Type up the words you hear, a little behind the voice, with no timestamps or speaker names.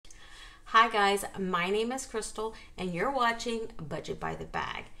Hi guys, my name is Crystal and you're watching Budget by the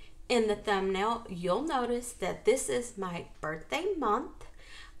Bag. In the thumbnail, you'll notice that this is my birthday month.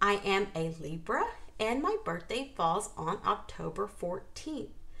 I am a Libra and my birthday falls on October 14th.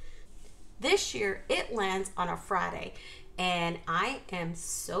 This year it lands on a Friday and I am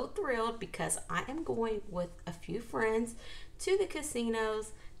so thrilled because I am going with a few friends to the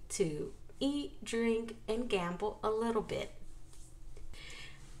casinos to eat, drink, and gamble a little bit.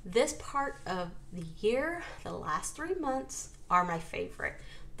 This part of the year, the last 3 months, are my favorite.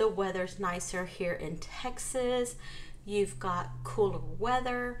 The weather's nicer here in Texas. You've got cooler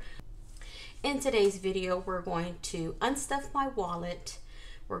weather. In today's video, we're going to unstuff my wallet.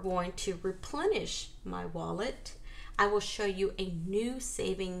 We're going to replenish my wallet. I will show you a new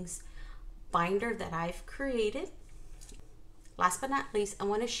savings binder that I've created. Last but not least, I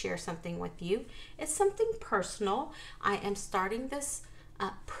want to share something with you. It's something personal. I am starting this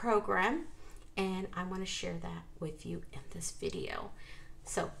program and I want to share that with you in this video.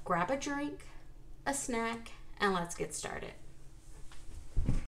 So grab a drink, a snack, and let's get started.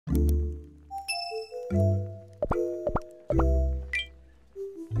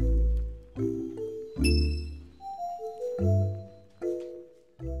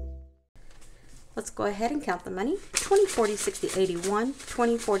 Let's go ahead and count the money. 20, 40, 60, 81,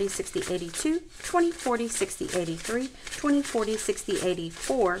 20, 40, 60, 82, 20, 40, 60, 83, 20, 40, 60,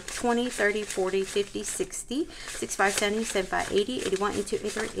 84, 20, 30, 40, 50, 60, 65, 70, 75, 80, 81, 82,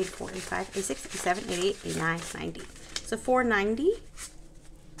 83, 84, 85, 86, 87, 88, 89, 90. So 490.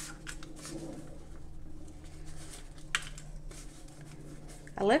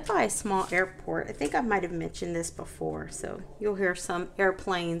 I live by a small airport. I think I might have mentioned this before, so you'll hear some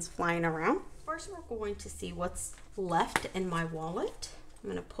airplanes flying around. First, we're going to see what's left in my wallet. I'm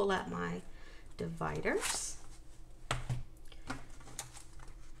going to pull out my dividers.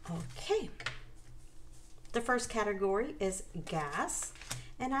 Okay. The first category is gas,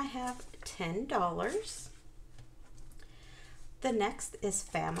 and I have $10. The next is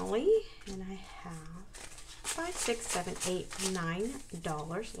family, and I have $5, $6, $7, $8,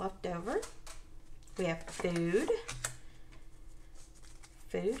 $9 left over. We have food.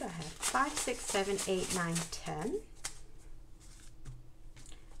 I have 5, 6, 7, 8, 9, 10.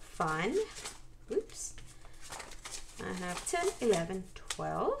 Fun. Oops. I have 10, 11,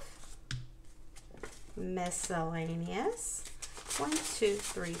 12. Miscellaneous. 1, 2,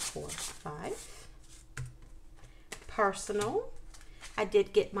 3, 4, 5. Personal. I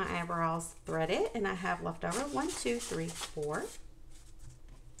did get my eyebrows threaded and I have left over 1, 2, 3, 4.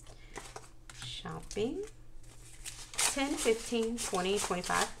 Shopping. 10, 15, 20,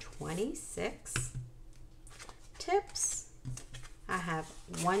 25, 26. Tips. I have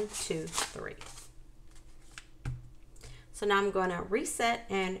 1, 2, 3. So now I'm going to reset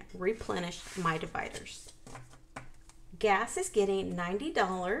and replenish my dividers. Gas is getting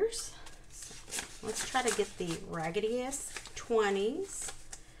 $90. So let's try to get the raggediest 20s.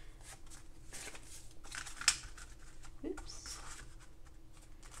 Oops.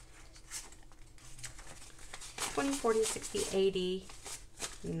 20, 40, 60, 80,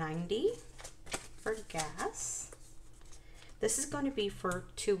 90 for gas. This is going to be for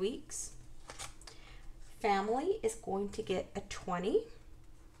 2 weeks. Family is going to get a 20. I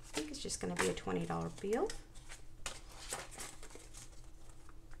think it's just going to be a $20 bill.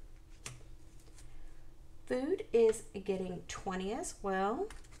 Food is getting 20 as well.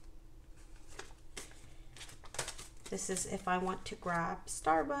 This is if I want to grab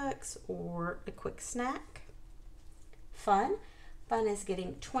Starbucks or a quick snack. Fun is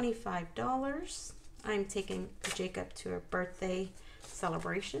getting $25. I'm taking Jacob to a birthday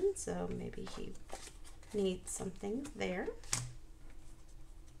celebration, so maybe he needs something there.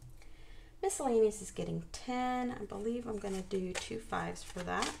 Miscellaneous is getting 10. I believe I'm going to do 2 5s for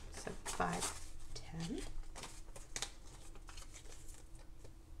that, so 5, 10.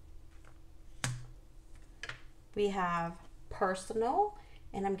 We have personal,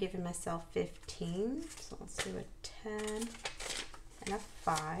 and I'm giving myself 15, so let's do a 10 and a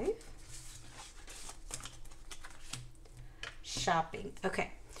 5. Shopping.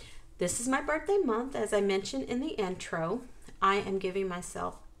 Okay, this is my birthday month. As I mentioned in the intro, I am giving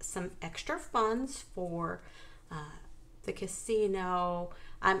myself some extra funds for the casino.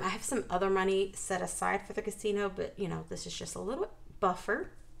 I have some other money set aside for the casino, but you know, this is just a little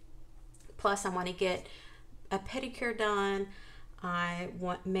buffer. Plus, I want to get a pedicure done. I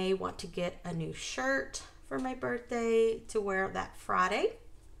may want to get a new shirt for my birthday to wear that Friday.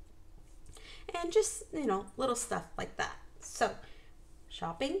 And just, you know, little stuff like that. So,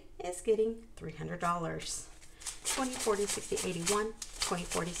 shopping is getting $300. 20, 40, 60, 81, 20,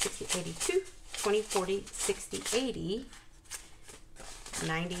 40, 60, 82, 20, 40, 60, 80,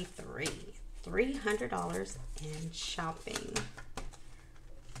 93. $300 in shopping.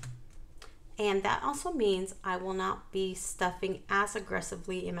 And that also means I will not be stuffing as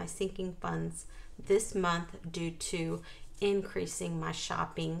aggressively in my sinking funds this month due to increasing my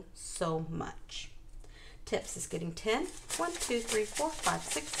shopping so much. Tips is getting 10. 1, 2, 3, 4, 5,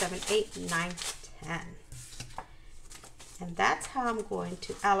 6, 7, 8, 9, 10. And that's how I'm going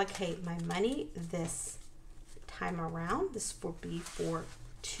to allocate my money this time around. This will be for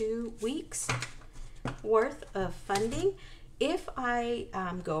 2 weeks worth of funding. If I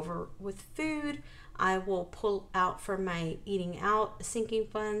go over with food, I will pull out from my eating out sinking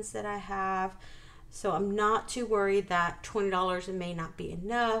funds that I have. So I'm not too worried that $20 may not be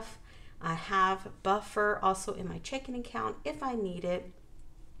enough. I have buffer also in my checking account if I need it,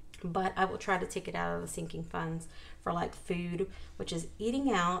 but I will try to take it out of the sinking funds for like food, which is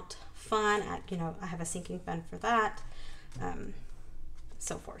eating out, fun. I have a sinking fund for that,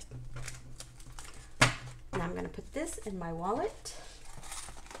 so forth. Now I'm going to put this in my wallet.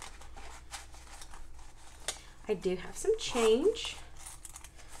 I do have some change.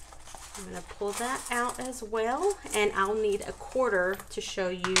 I'm going to pull that out as well, and I'll need a quarter to show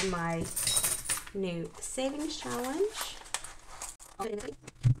you my new savings challenge.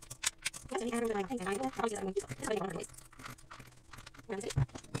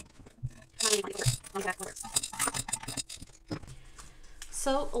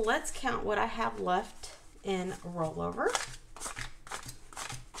 So let's count what I have left in rollover.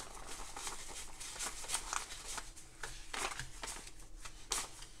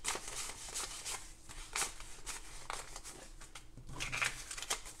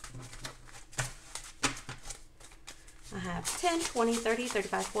 I have 10, 20, 30,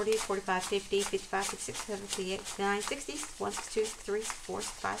 35, 40, 45, 50, 55, 56, 58, 59, 60, 1, 2, 3, 4,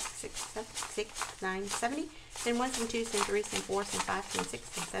 5, 6, 7, 6, 9, 70, 10, 1, 10, 2, 10, 3, 10, 4, 10, 5, 10, 6,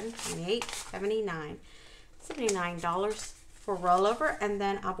 10, 7, 28, 79. $79 for rollover, and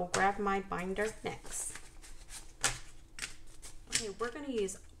then I will grab my binder next. Okay, we're going to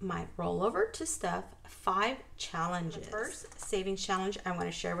use my rollover to stuff 5 challenges. The first savings challenge I want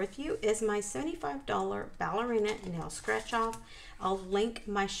to share with you is my $75 ballerina nail scratch off. I'll link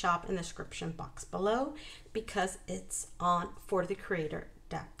my shop in the description box below because it's on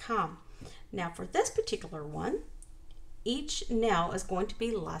forthecreator.com. Now for this particular one, each nail is going to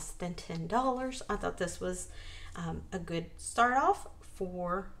be less than $10. I thought this was a good start off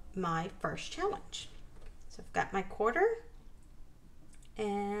for my first challenge. So I've got my quarter,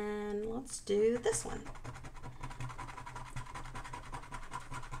 and let's do this one.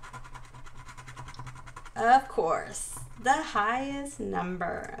 Of course, the highest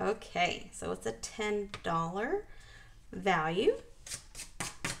number. Okay, so it's a $10 value.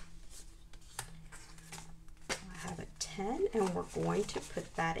 10, and we're going to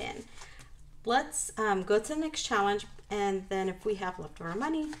put that in. Let's go to the next challenge, and then if we have leftover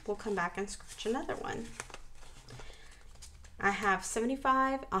money, we'll come back and scratch another one. I have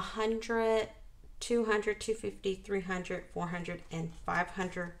 75, 100, 200, 250, 300, 400, and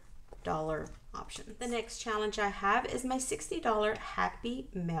 $500 options. The next challenge I have is my $60 Happy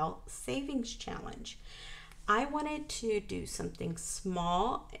Mail Savings Challenge. I wanted to do something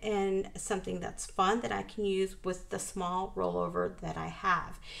small and something that's fun that I can use with the small rollover that I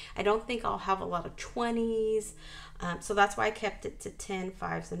have. I don't think I'll have a lot of 20s, so that's why I kept it to 10,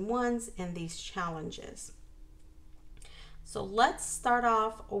 5s, and 1s in these challenges. So let's start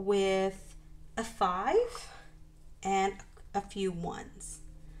off with a 5 and a few 1s.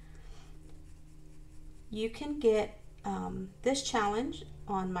 You can get this challenge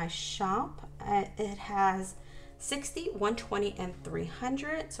on my shop. It has 60, 120, and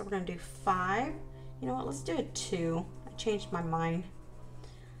 300. So we're going to do 5. You know what? Let's do a 2. I changed my mind.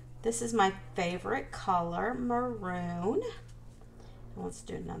 This is my favorite color, maroon. Let's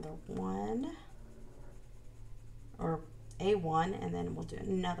do another 1, or a 1, and then we'll do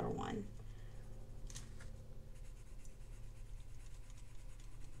another 1.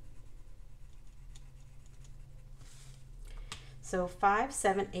 So 5,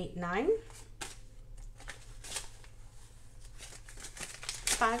 7, 8, 9.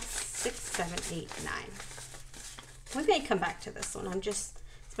 5, 6, 7, 8, 9. We may come back to this one. It's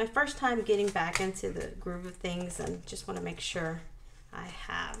my first time getting back into the groove of things, and just want to make sure I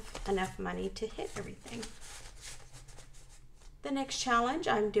have enough money to hit everything. The next challenge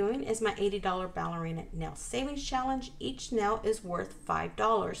I'm doing is my $80 ballerina nail savings challenge. Each nail is worth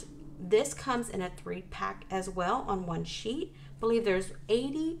 $5. This comes in a 3-pack as well on one sheet. I believe there's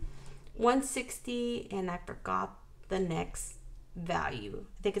 80, 160, and I forgot the next value.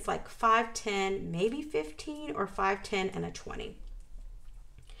 I think it's like 5, 10, maybe 15, or 5, 10, and a 20.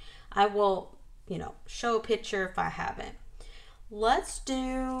 I will, show a picture if I haven't. Let's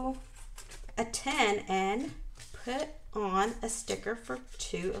do a 10 and put on a sticker for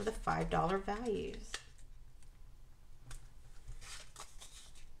 2 of the $5 values.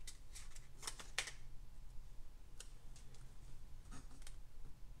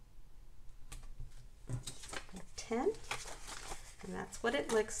 And that's what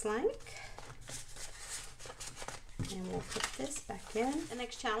it looks like. And we'll put this back in. The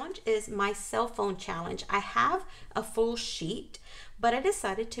next challenge is my cell phone challenge. I have a full sheet, but I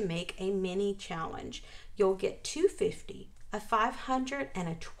decided to make a mini challenge. You'll get $250, a $500, and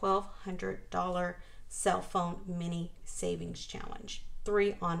a $1,200 cell phone mini savings challenge.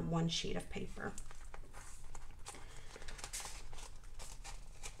 3 on 1 sheet of paper.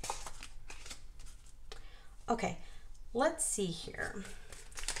 Okay, let's see here.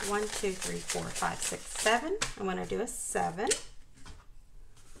 1, 2, 3, 4, 5, 6, 7. I'm going to do a 7.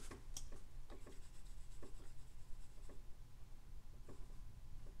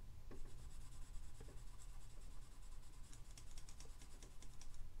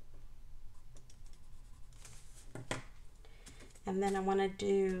 And then I want to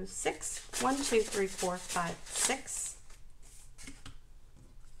do 6. 1, 2, 3, 4, 5, 6.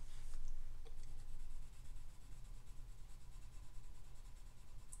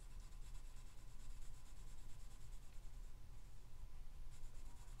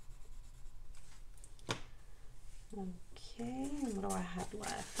 Okay, what do I have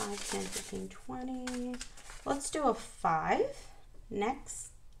left? 5, 10, 15, 20. Let's do a 5 next.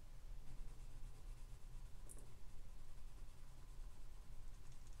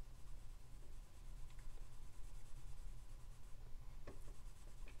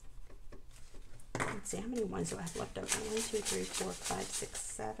 Let's see, how many ones do I have left over? 1, 2, 3, 4, 5, 6,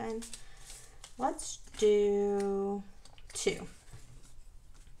 7. Let's do 2.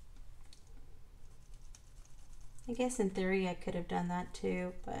 I guess in theory I could have done that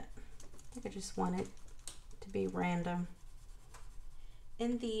too, but I think I just want it to be random.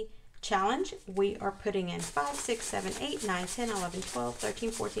 In the challenge, we are putting in 5, 6, 7, 8, 9, 10, 11, 12,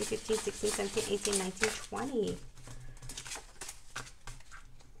 13, 14, 15, 16, 17, 18, 19, 20.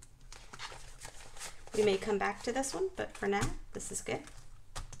 We may come back to this one, but for now, this is good.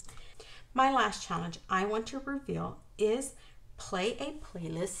 My last challenge I want to reveal is Play a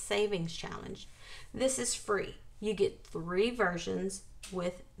Playlist Savings Challenge. This is free. You get 3 versions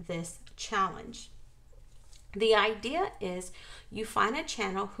with this challenge. The idea is you find a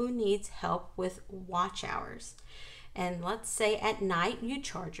channel who needs help with watch hours. And let's say at night you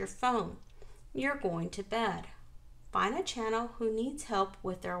charge your phone. You're going to bed. Find a channel who needs help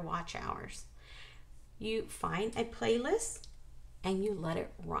with their watch hours. You find a playlist and you let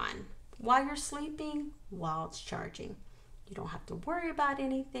it run while you're sleeping, while it's charging. You don't have to worry about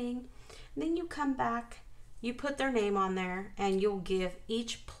anything. And then you come back, you put their name on there, and you'll give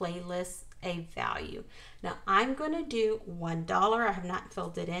each playlist a value. Now I'm going to do $1. I have not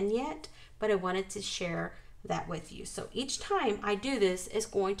filled it in yet, but I wanted to share that with you. So each time I do this, it's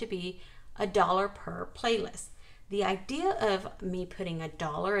going to be $1 per playlist. The idea of me putting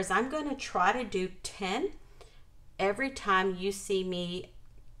 $1 is I'm going to try to do 10 every time you see me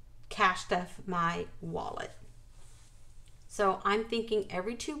cash stuff my wallet. So I'm thinking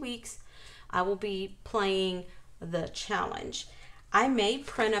every 2 weeks I will be playing the challenge. I may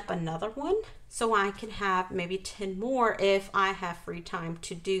print up another one so I can have maybe 10 more if I have free time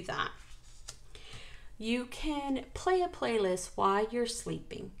to do that. You can play a playlist while you're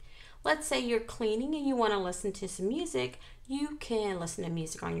sleeping. Let's say you're cleaning and you want to listen to some music. You can listen to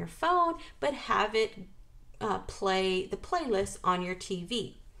music on your phone, but have it play the playlist on your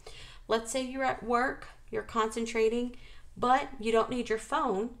TV. Let's say you're at work, you're concentrating, but you don't need your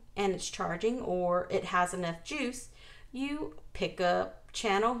phone and it's charging or it has enough juice. You pick a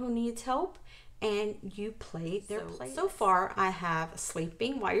channel who needs help and you play their playlist. So far I have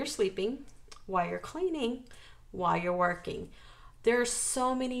sleeping, while you're sleeping, while you're cleaning, while you're working. There are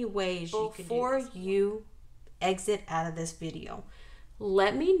so many ways you can do this. Before you exit out of this video,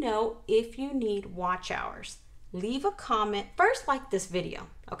 let me know if you need watch hours. Leave a comment. First, like this video,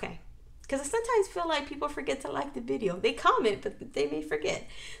 okay? Because I sometimes feel like people forget to like the video. They comment, but they may forget.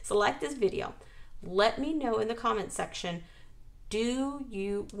 So like this video. Let me know in the comment section, do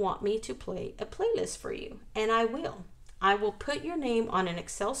you want me to play a playlist for you? And I will. I will put your name on an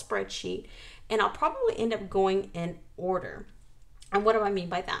Excel spreadsheet, and I'll probably end up going in order. And what do I mean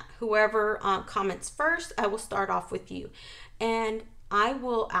by that? Whoever comments first, I will start off with you. And I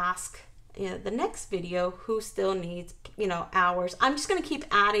will ask the next video who still needs, hours. I'm just going to keep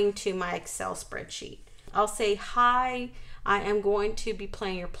adding to my Excel spreadsheet. I'll say, hi, I am going to be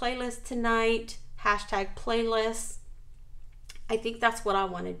playing your playlist tonight, hashtag playlist. I think that's what I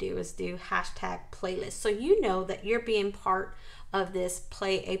want to do, is do hashtag playlist. So you know that you're being part of this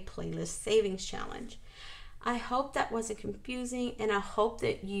Play a Playlist Savings Challenge. I hope that wasn't confusing, and I hope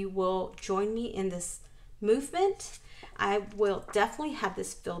that you will join me in this movement. I will definitely have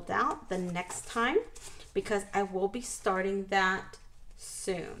this filled out the next time because I will be starting that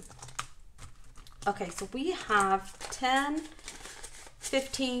soon. Okay, so we have 10,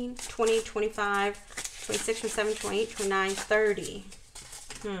 15, 20, 25, 26, 27, 28, 29, 30.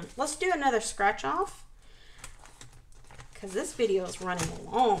 Let's do another scratch off because this video is running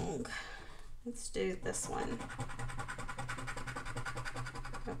long. Let's do this one.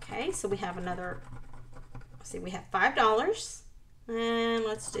 Okay, so we have another, let's see, we have $5. And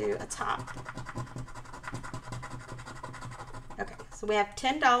let's do a top. Okay, so we have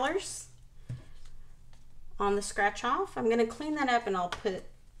 $10 on the scratch off. I'm going to clean that up and I'll put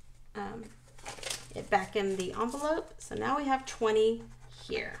it back in the envelope. So now we have 20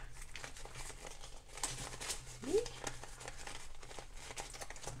 here. Okay.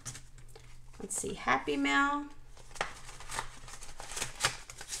 Let's see, Happy Mail.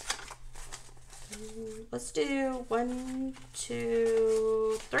 Let's do 1,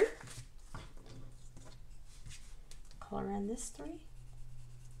 2, 3. Color in this 3.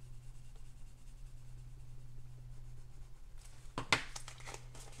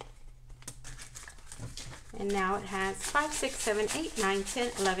 And now it has 5, 6, 7, 8, 9,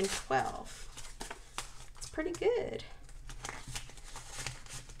 10, 11, 12. It's pretty good.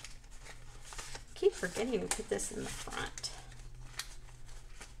 Keep forgetting to put this in the front.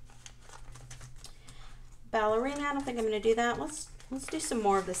 Ballerina, I don't think I'm going to do that. Let's do some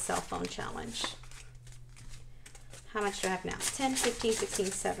more of the cell phone challenge. How much do I have now? 10, 15, 16,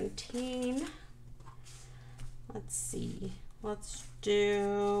 17. Let's see. Let's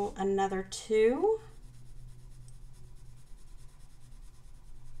do another 2.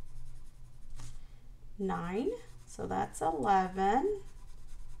 9, so that's 11.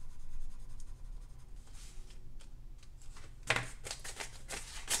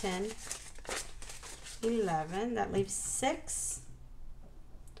 10, 11, that leaves 6.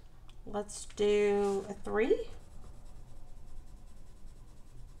 Let's do a 3.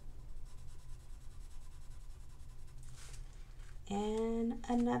 And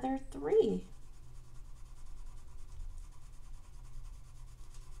another 3.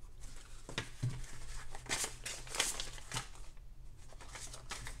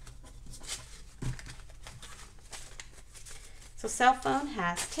 So cell phone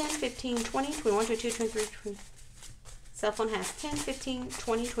has 10, 15, 20, 21, 22, 23, 20. Cell phone has 10, 15,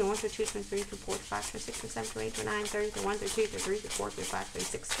 20, 21, 22, 23, 24, 25, 26, 27, 28, 29, 30, 31, 32, 33, 34, 35,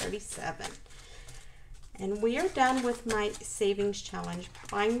 36, 37. And we are done with my savings challenge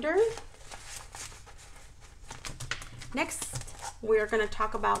binder. Next, we are going to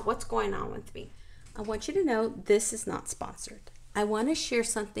talk about what's going on with me. I want you to know this is not sponsored. I want to share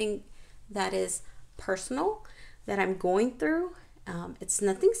something that is personal, that I'm going through. It's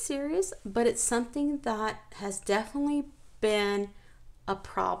nothing serious, but it's something that has definitely been a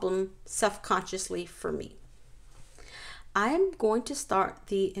problem self-consciously for me. I am going to start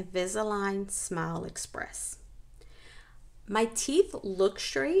the Invisalign Smile Express. My teeth look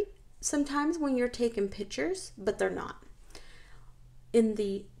straight sometimes when you're taking pictures, but they're not. In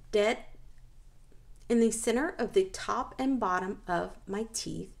the center of the top and bottom of my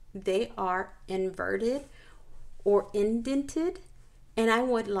teeth, they are inverted or indented, and I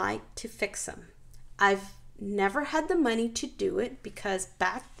would like to fix them. I've never had the money to do it because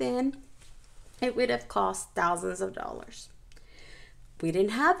back then it would have cost thousands of dollars. We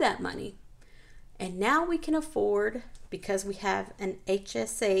didn't have that money, and now we can afford, because we have an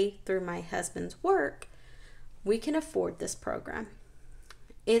HSA through my husband's work, we can afford this program.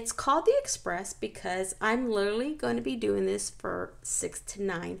 It's called the Express because I'm literally going to be doing this for 6 to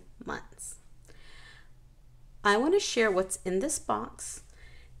 9 months. I want to share what's in this box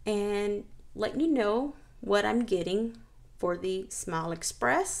and let you know what I'm getting for the Smile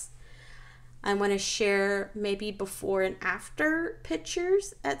Express. I want to share maybe before and after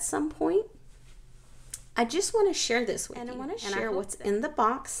pictures at some point. I just want to share this with you. And I want to share what's in the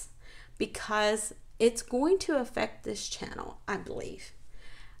box because it's going to affect this channel, I believe.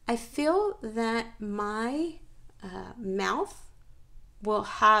 I feel that my mouth will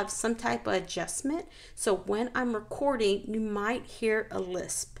have some type of adjustment. So when I'm recording, you might hear a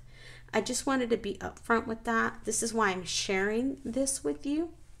lisp. I just wanted to be upfront with that. This is why I'm sharing this with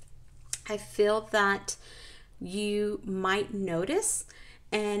you. I feel that you might notice,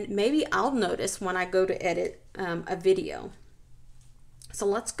 and maybe I'll notice when I go to edit a video. So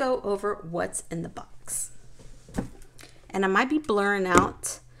let's go over what's in the box. And I might be blurring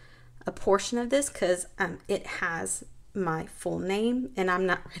out a portion of this because it has my full name and I'm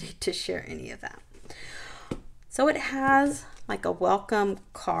not ready to share any of that. So it has like a welcome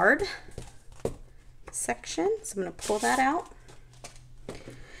card section. So I'm going to pull that out.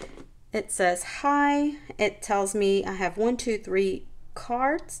 It says hi. It tells me I have 1, 2, 3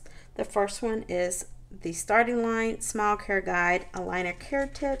 cards. The first one is the starting line, smile care guide, aligner care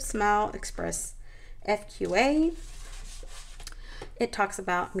tips, smile express FQA. It talks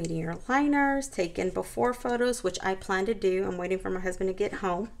about meeting your aligners, taken before photos, which I plan to do. I'm waiting for my husband to get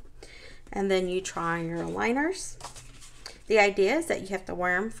home. And then you try your aligners. The idea is that you have to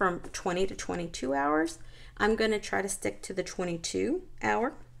wear them from 20 to 22 hours. I'm going to try to stick to the 22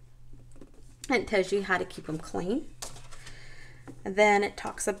 hour. And it tells you how to keep them clean. And then it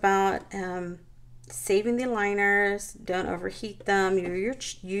talks about saving the aligners, don't overheat them,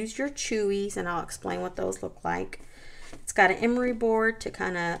 use your chewies, and I'll explain what those look like. It's got an emery board to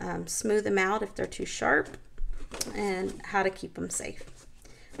kind of smooth them out if they're too sharp, and how to keep them safe.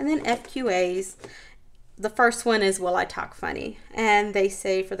 And then FQAs. The first one is, will I talk funny? And they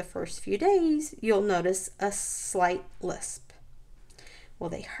say for the first few days, you'll notice a slight lisp. Will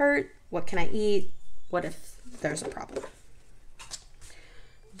they hurt? What can I eat? What if there's a problem?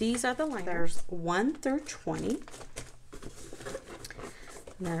 These are the liners. There's 1 through 20.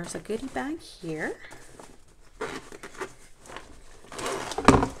 There's a goodie bag here.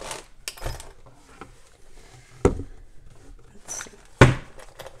 Let's see.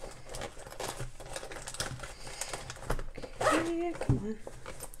 Okay, come on.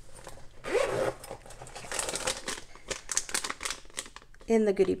 In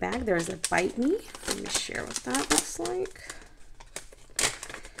the goodie bag, there's a Bite Me. Let me share what that looks like.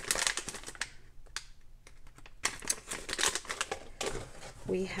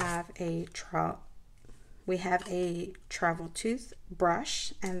 We have a travel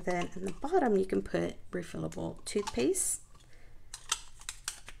toothbrush, and then in the bottom you can put refillable toothpaste.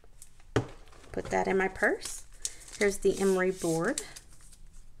 Put that in my purse. Here's the emery board.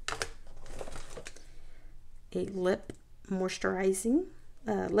 A lip moisturizing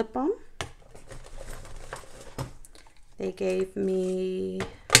lip balm. They gave me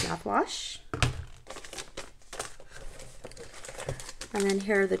mouthwash. And then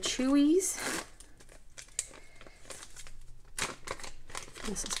here are the chewies.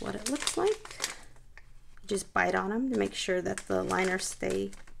 This is what it looks like. Just bite on them to make sure that the liners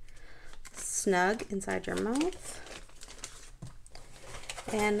stay snug inside your mouth.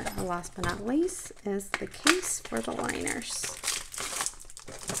 And last but not least is the case for the liners.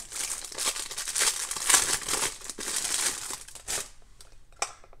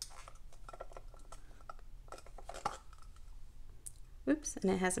 Oops,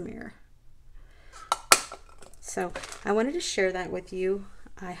 and it has a mirror. So I wanted to share that with you.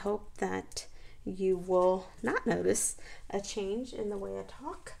 I hope that you will not notice a change in the way I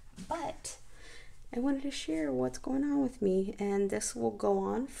talk, but I wanted to share what's going on with me, and this will go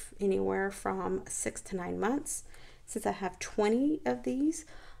on anywhere from 6 to 9 months. Since I have 20 of these,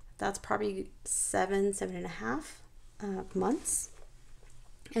 that's probably 7.5 months,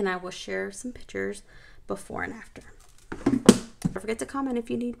 and I will share some pictures before and after. Don't forget to comment if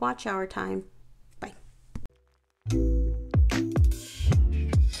you need watch hour time.